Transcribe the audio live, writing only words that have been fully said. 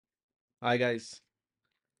Hi guys,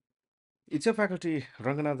 it's your faculty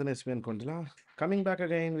Ranganathan SVN Kondala coming back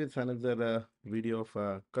again with another video of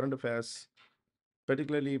current affairs,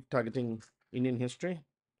 particularly targeting Indian history.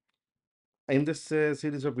 In this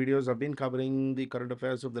series of videos, I've been covering the current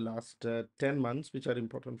affairs of the last 10 months, which are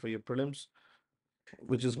important for your prelims,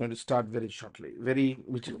 which is going to start very shortly.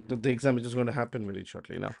 The exam which is going to happen very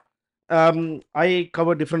shortly now. I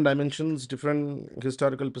cover different dimensions, different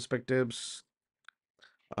historical perspectives,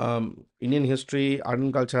 Indian history, art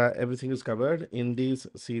and culture, everything is covered in these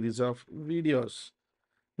series of videos.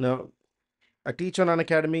 Now, I teach on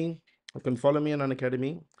Unacademy. You can follow me on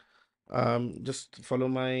Unacademy. Just follow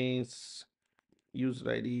my user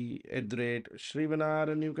ID @Shrivanar,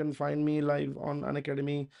 and you can find me live on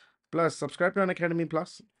Unacademy. Plus, subscribe to Unacademy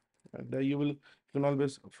Plus, and you can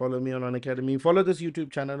always follow me on Unacademy. Follow this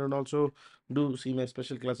YouTube channel, and also do see my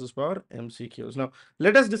special classes for MCQs. Now,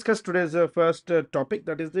 let us discuss today's first topic,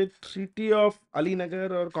 that is the Treaty of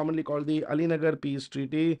Alinagar, or commonly called the Alinagar Peace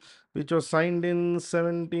Treaty, which was signed in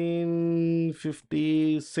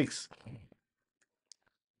 1756.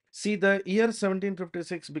 See, the year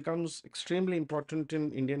 1756 becomes extremely important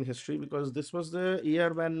in Indian history because this was the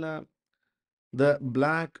year when the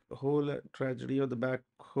black hole tragedy or the black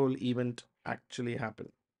hole event actually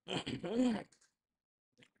happened.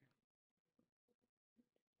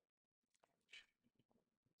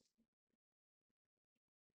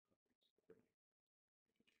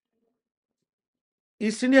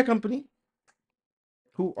 East India Company,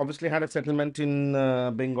 who obviously had a settlement in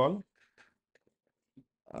Bengal,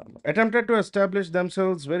 attempted to establish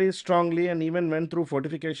themselves very strongly and even went through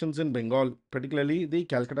fortifications in Bengal, particularly the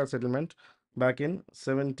Calcutta settlement back in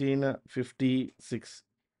 1756.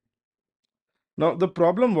 Now, the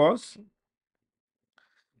problem was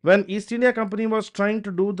when East India Company was trying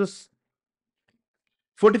to do this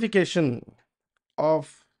fortification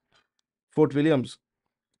of Fort Williams,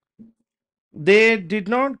 they did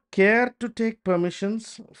not care to take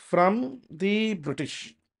permissions from the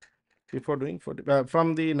British before doing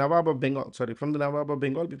from the Nawab of Bengal. Sorry, from the Nawab of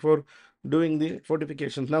Bengal before doing the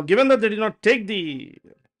fortifications. Now, given that they did not take the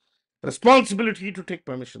responsibility to take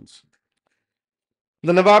permissions,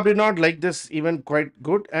 the Nawab did not like this even quite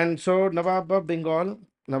good, and so Nawab of Bengal,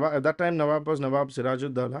 Nawab, at that time Nawab was Nawab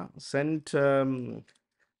Sirajuddaulah, sent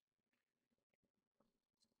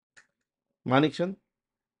Manikchand,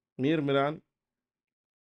 Mir Miran,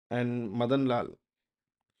 and Madan Lal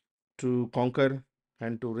to conquer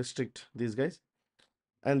and to restrict these guys.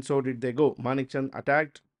 And so did they go. Manikchand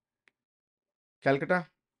attacked Calcutta.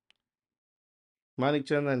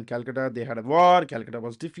 Manikchand and Calcutta, they had a war. Calcutta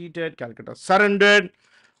was defeated. Calcutta surrendered.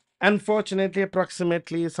 Unfortunately,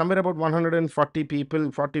 approximately somewhere about 140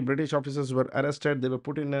 people, 40 British officers were arrested. They were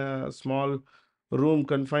put in a small room,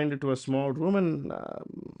 confined to a small room, and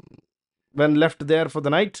when left there for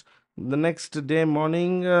the night, the next day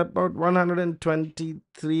morning, about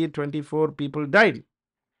 123, 24 people died.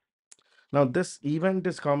 Now, this event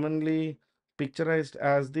is commonly picturized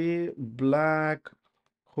as the Black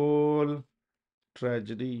Hole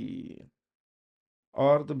Tragedy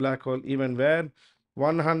or the Black Hole event, where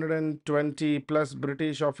 120 plus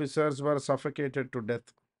British officers were suffocated to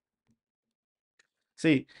death.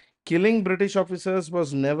 See, killing British officers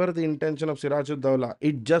was never the intention of Sirajuddaulah.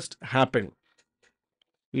 It just happened.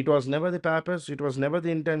 It was never the purpose, it was never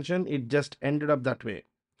the intention, it just ended up that way.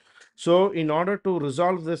 So, in order to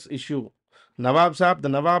resolve this issue, Nawab Sahib, the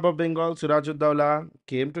Nawab of Bengal, Sirajuddaulah,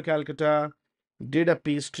 came to Calcutta, did a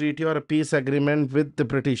peace treaty or a peace agreement with the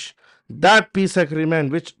British. That peace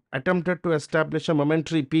agreement, which attempted to establish a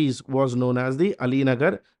momentary peace, was known as the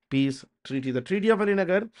Alinagar Peace Treaty. The Treaty of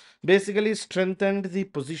Alinagar basically strengthened the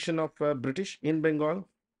position of British in Bengal.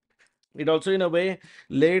 It also, in a way,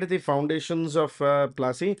 laid the foundations of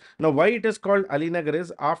Plassey. Now, why it is called Alinagar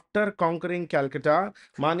is after conquering Calcutta,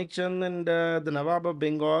 Manikchand and the Nawab of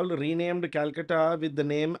Bengal renamed Calcutta with the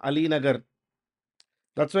name Alinagar.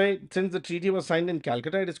 That's why, since the treaty was signed in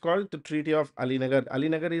Calcutta, it is called the Treaty of Alinagar.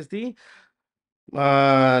 Alinagar is the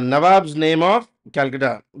Nawab's name of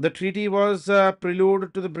Calcutta. The treaty was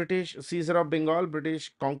prelude to the British seizure of Bengal,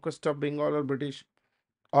 British conquest of Bengal, or British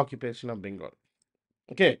occupation of Bengal.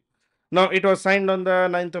 Okay. Now, it was signed on the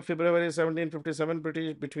 9th of February 1757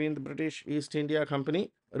 between the British East India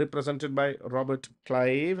Company, represented by Robert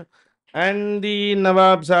Clive, and the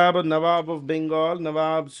Nawab Sahib, Nawab of Bengal,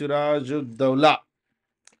 Nawab Sirajuddaulah.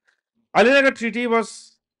 Alinagar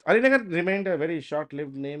remained a very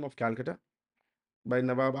short-lived name of Calcutta by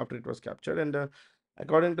Nawab after it was captured. And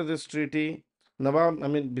according to this treaty,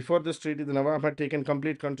 before this treaty, the Nawab had taken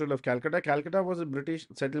complete control of Calcutta. Calcutta was a British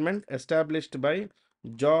settlement established by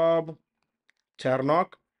Job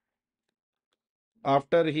Charnock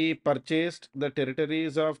after he purchased the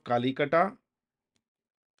territories of Kalikata,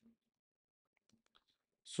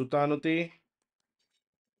 Sutanuti,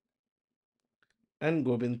 and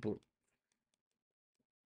Gobindpur.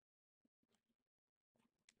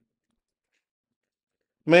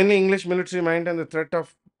 Mainly English military mind and the threat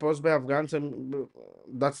of posed by Afghans, and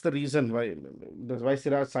that's the reason why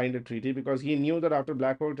Siraj signed a treaty, because he knew that after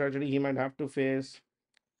Black Hole tragedy he might have to face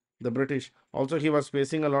the British. Also, he was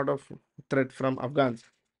facing a lot of threat from Afghans,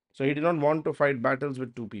 so he did not want to fight battles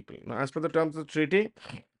with two people. Now, as per the terms of the treaty,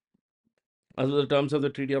 as per the terms of the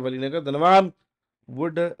Treaty of Alinagar, the Nawab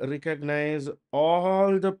would recognize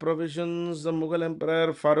all the provisions the Mughal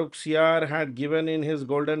Emperor Farooq Siyar had given in his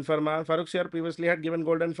Golden Farman. Farooq Siyar previously had given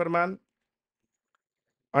Golden Farman,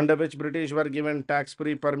 under which British were given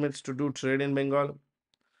tax-free permits to do trade in Bengal.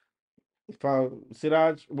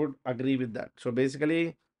 Siraj would agree with that. So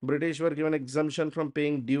basically, British were given exemption from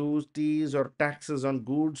paying duties or taxes on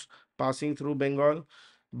goods passing through Bengal.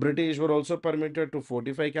 British were also permitted to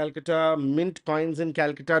fortify Calcutta, mint coins in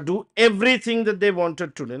Calcutta, do everything that they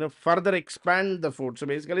wanted to, further expand the fort. So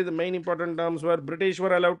basically, the main important terms were British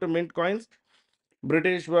were allowed to mint coins,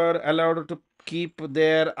 British were allowed to keep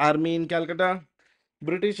their army in Calcutta.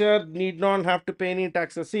 Britisher need not have to pay any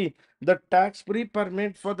taxes. See, the tax-free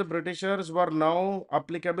permit for the Britishers were now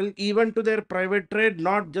applicable even to their private trade,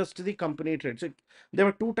 not just the company trade. So there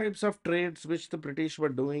were two types of trades which the British were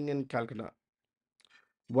doing in Calcutta.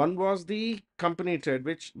 One was the company trade,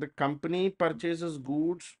 which the company purchases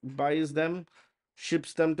goods, buys them,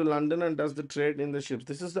 ships them to London, and does the trade in the ships.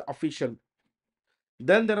 This is the official.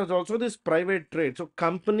 Then there is also this private trade. So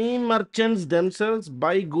company merchants themselves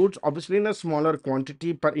buy goods, obviously in a smaller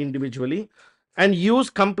quantity per individually, and use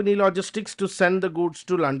company logistics to send the goods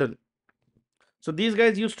to London. So these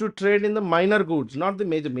guys used to trade in the minor goods, not the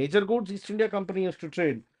major. Major goods, East India Company used to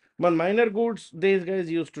trade. But minor goods, these guys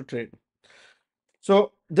used to trade.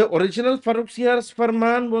 So the original Farooq Siyar's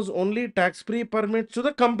Farman was only tax-free permit to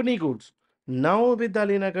the company goods. Now with the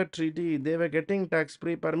Alinagar Treaty, they were getting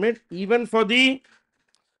tax-free permit even for the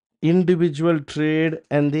individual trade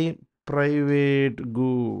and the private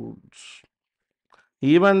goods,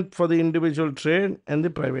 even for the individual trade and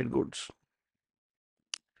the private goods.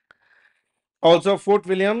 Also, Fort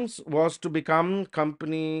Williams was to become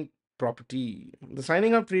company property. The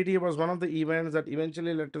signing of treaty was one of the events that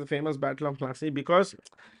eventually led to the famous Battle of Plassey, because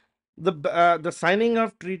the signing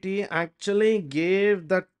of treaty actually gave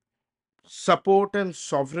that support and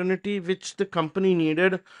sovereignty which the company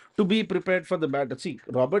needed to be prepared for the battle. See,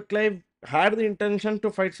 Robert Clive had the intention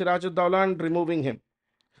to fight Siraj-ud-Dawla and removing him.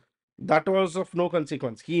 That was of no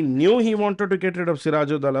consequence. He knew he wanted to get rid of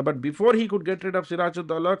Siraj-ud-Dawla, but before he could get rid of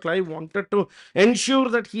Siraj-ud-Dawla, Clive wanted to ensure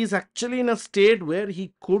that he is actually in a state where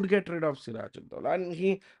he could get rid of Siraj-ud-Dawla, and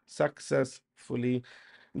he successfully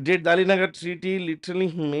did. The Alinagar Treaty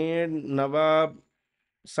literally made Nawab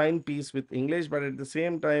sign peace with English, but at the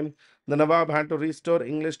same time, the Nawab had to restore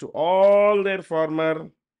English to all their former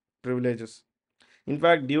privileges. In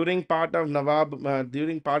fact, during part of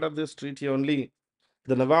this treaty only,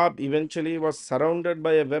 the Nawab eventually was surrounded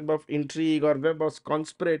by a web of intrigue or web of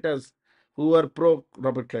conspirators who were pro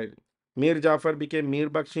Robert Clive. Mir Jafar became Mir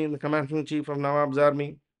Bakshi, the commander in chief of Nawab's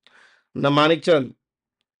army. Manik Chand,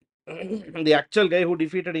 the actual guy who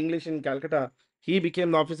defeated English in Calcutta, he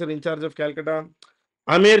became the officer in charge of Calcutta.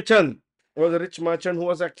 Amir Chand was a rich merchant who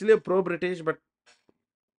was actually a pro-British but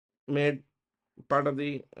made part of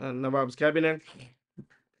the Nawab's cabinet.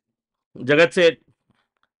 Jagat Seth,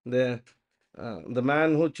 the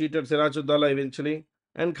man who cheated Siraj-ud-Dawla eventually,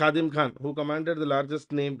 and Khadim Khan, who commanded the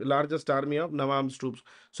largest army of Nawab's troops.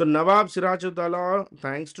 So Nawab Siraj-ud-Dawla,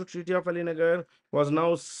 thanks to Treaty of Alinagar, was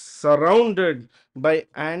now surrounded by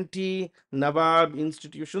anti-Nawab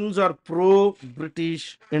institutions or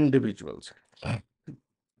pro-British individuals.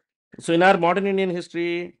 So in our modern Indian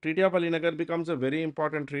history, Treaty of Alinagar becomes a very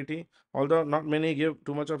important treaty, although not many give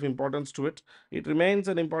too much of importance to it. It remains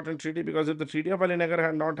an important treaty because if the Treaty of Alinagar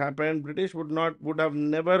had not happened, British would have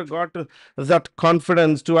never got that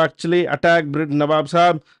confidence to actually attack Nawab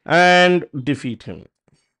Sahab and defeat him.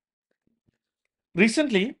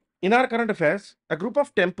 Recently, in our current affairs, a group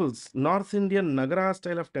of temples, North Indian Nagara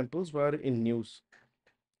style of temples, were in news.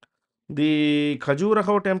 The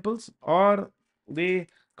Khajuraho temples are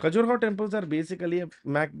basically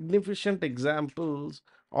magnificent examples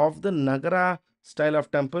of the Nagara style of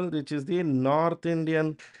temple, which is the North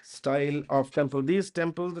Indian style of temple. These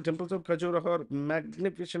temples, the temples of Khajuraho, are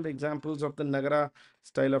magnificent examples of the Nagara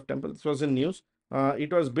style of temple. This was in news.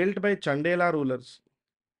 It was built by Chandela rulers.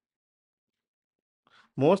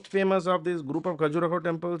 Most famous of this group of Khajuraho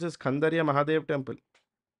temples is Khandariya Mahadev temple.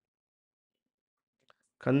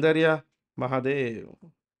 Kandarya Mahadev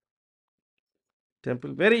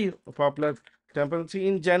temple, very popular temple. See,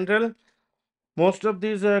 in general, most of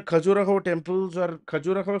these Khajuraho temples or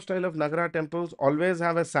Khajuraho style of Nagara temples always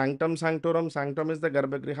have a sanctum sanctorum. Sanctum is the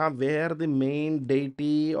Garbhagriha where the main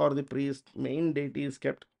deity or the priest, main deity is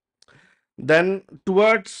kept. Then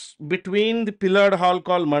towards between the pillared hall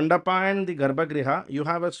called Mandapa and the Garbhagriha, you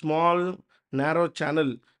have a small narrow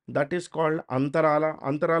channel that is called Antarala.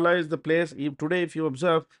 Antarala is the place, today if you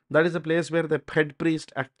observe, that is the place where the head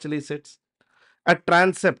priest actually sits. A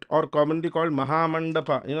transept or commonly called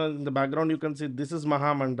Mahamandapa. In the background you can see this is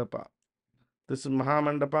Mahamandapa. This is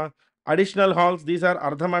Mahamandapa. Additional halls, these are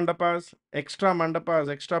Ardha Mandapas,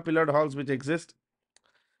 extra pillared halls which exist.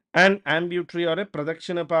 And ambulatory or a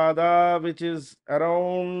Pradakshinapada which is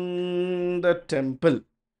around the temple,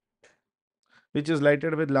 which is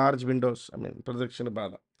lighted with large windows. I mean,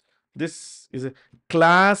 Pradakshinapada. This is a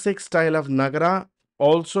classic style of Nagara,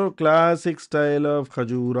 also classic style of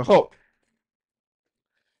Khajuraho.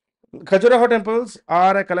 Khajuraho temples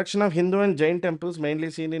are a collection of Hindu and Jain temples mainly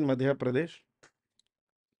seen in Madhya Pradesh.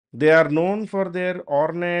 They are known for their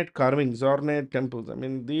ornate carvings, ornate temples. I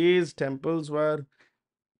mean, these temples were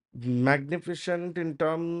magnificent in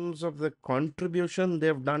terms of the contribution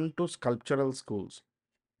they've done to sculptural schools.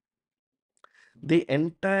 The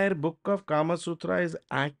entire book of Kama Sutra is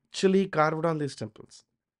actually carved on these temples.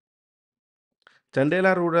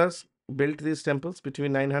 Chandela rulers built these temples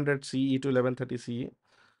between 900 CE to 1130 CE.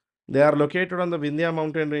 They are located on the Vindhya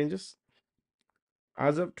mountain ranges.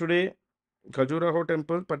 As of today, Khajuraho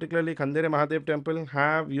temple, particularly Khandere Mahadev temple,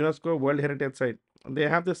 have UNESCO World Heritage Site. They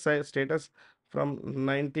have this status from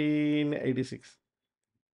 1986.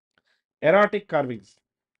 Erotic carvings.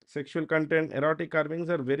 Sexual content, erotic carvings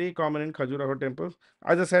are very common in Khajuraho temples.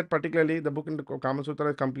 As I said, particularly the book in the Kama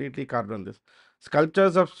Sutra is completely carved on this.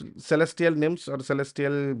 Sculptures of celestial nymphs or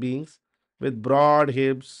celestial beings with broad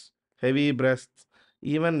hips, heavy breasts,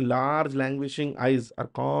 even large languishing eyes are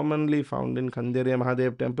commonly found in Khandere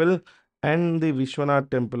Mahadev temple and the Vishwanath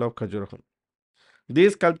temple of Khajuraho.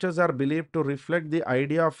 These sculptures are believed to reflect the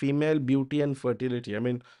idea of female beauty and fertility. I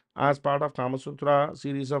mean, as part of Kama Sutra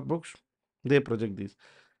series of books, they project these.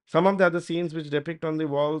 Some of the other scenes which depict on the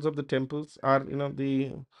walls of the temples are,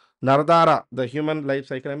 the Nardara, the human life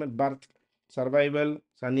cycle. I mean, birth, survival,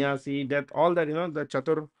 sannyasi, death, all that, the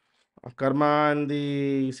Chatur karma and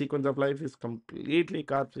the sequence of life is completely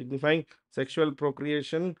carved, signifying sexual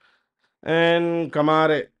procreation and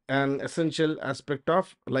kamare, an essential aspect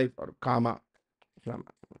of life or kama. Kama.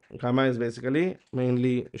 Kama is basically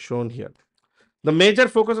mainly shown here. The major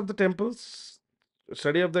focus of the temples,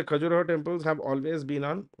 study of the Khajuraho temples have always been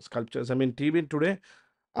on sculptures. I mean, even today,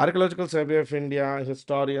 Archaeological Survey of India,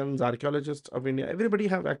 historians, archaeologists of India, everybody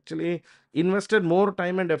have actually invested more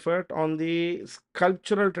time and effort on the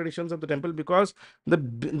sculptural traditions of the temple because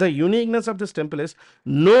the uniqueness of this temple is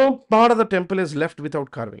no part of the temple is left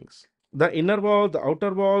without carvings. The inner walls, the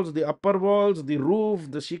outer walls, the upper walls, the roof,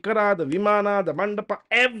 the shikara, the vimana, the mandapa,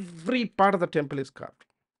 every part of the temple is carved.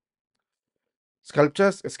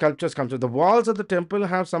 Sculptures. The walls of the temple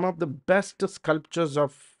have some of the best sculptures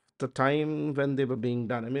of the time when they were being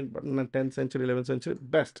done. I mean, in the 10th century, 11th century,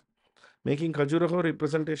 best. Making Khajuraho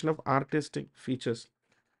representation of artistic features.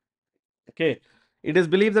 Okay. It is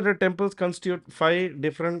believed that the temples constitute 5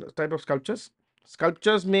 different type of sculptures.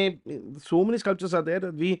 Sculptures so many sculptures are there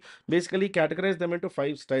that we basically categorize them into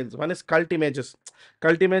 5 styles. One is cult images.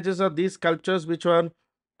 Cult images are these sculptures which are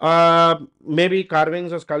maybe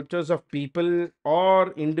carvings or sculptures of people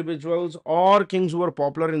or individuals or kings who were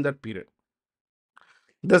popular in that period.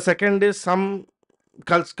 The second is some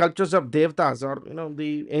sculptures of devtas or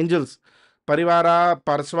the angels, Parivara,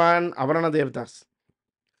 Parswan, Avarana devtas.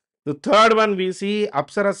 The third one we see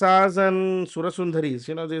Apsarasas and Surasundaris,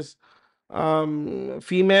 this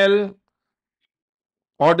female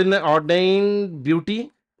ordained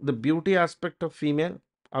beauty, the beauty aspect of female.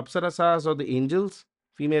 Apsarasas or the angels,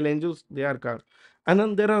 female angels, they are carved. And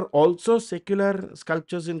then there are also secular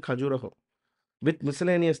sculptures in Khajuraho with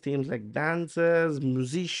miscellaneous themes like dancers,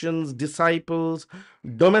 musicians, disciples,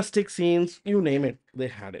 domestic scenes, you name it, they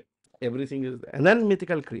had it. Everything is there. And then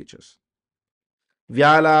mythical creatures.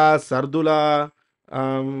 Vyala, Sardula,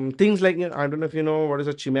 things like, I don't know if you know what is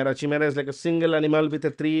a chimera. Chimera is like a single animal with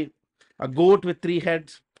a goat with 3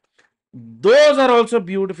 heads. Those are also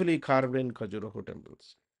beautifully carved in Khajuraho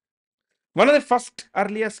temples. One of the first,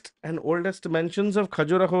 earliest, and oldest mentions of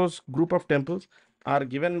Khajuraho's group of temples are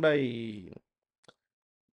given by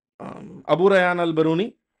Abu Rayyan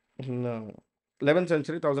al-Baruni in 11th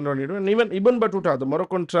century, 1022, and even Ibn Battuta, the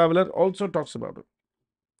Moroccan traveler, also talks about it.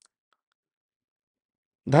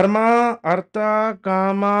 Dharma, Artha,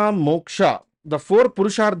 Kama, Moksha. The four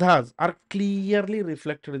Purusharthas are clearly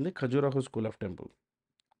reflected in the Khajuraho school of temple.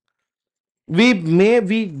 We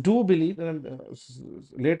do believe, and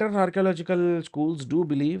later archaeological schools do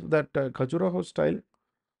believe that Khajuraho style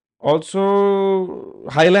also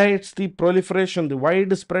highlights the proliferation, the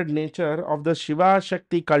widespread nature of the Shiva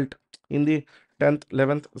Shakti cult in the 10th,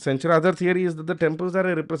 11th century. Other theory is that the temples are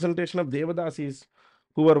a representation of Devadasis,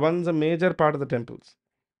 who were once a major part of the temples.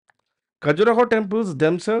 Khajuraho temples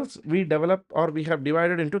themselves, we have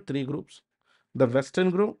divided into three groups: the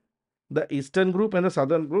western group, the eastern group, and the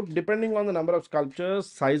southern group, depending on the number of sculptures,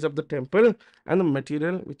 size of the temple, and the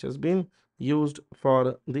material which has been used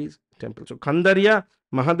for these temples. So, Khandariya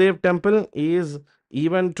Mahadev temple is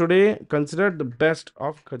even today considered the best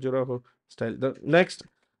of Khajuraho style. The next,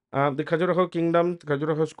 the Khajuraho kingdom,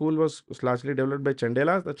 Khajuraho school was largely developed by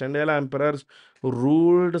Chandelas. The Chandela emperors who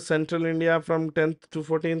ruled central India from 10th to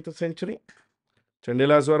 14th century.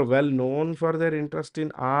 Chandelas were well known for their interest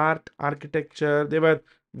in art, architecture. They were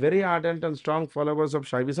very ardent and strong followers of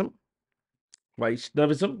Shaivism,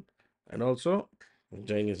 Vaishnavism, and also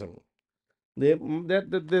Jainism. They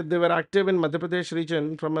were active in Madhya Pradesh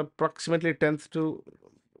region from approximately 10th to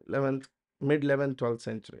 11th, mid 11th, 12th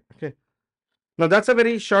century. Okay. Now, that's a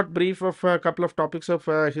very short brief of a couple of topics of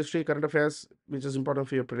history, current affairs, which is important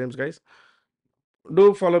for your prelims, guys.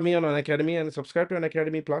 Do follow me on Unacademy and subscribe to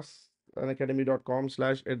Unacademy Plus,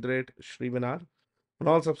 unacademy.com/Shrivanar. On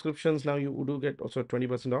all subscriptions, now you do get also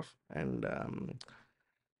 20% off. And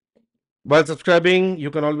while subscribing,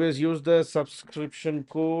 you can always use the subscription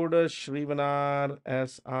code Shrivanar,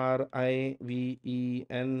 SRIVENR,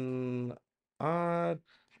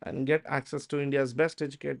 and get access to India's best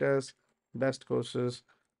educators, best courses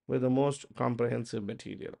with the most comprehensive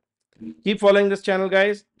material. Keep following this channel,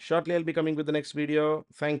 guys. Shortly, I'll be coming with the next video.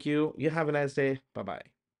 Thank you. You have a nice day. Bye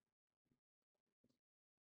bye.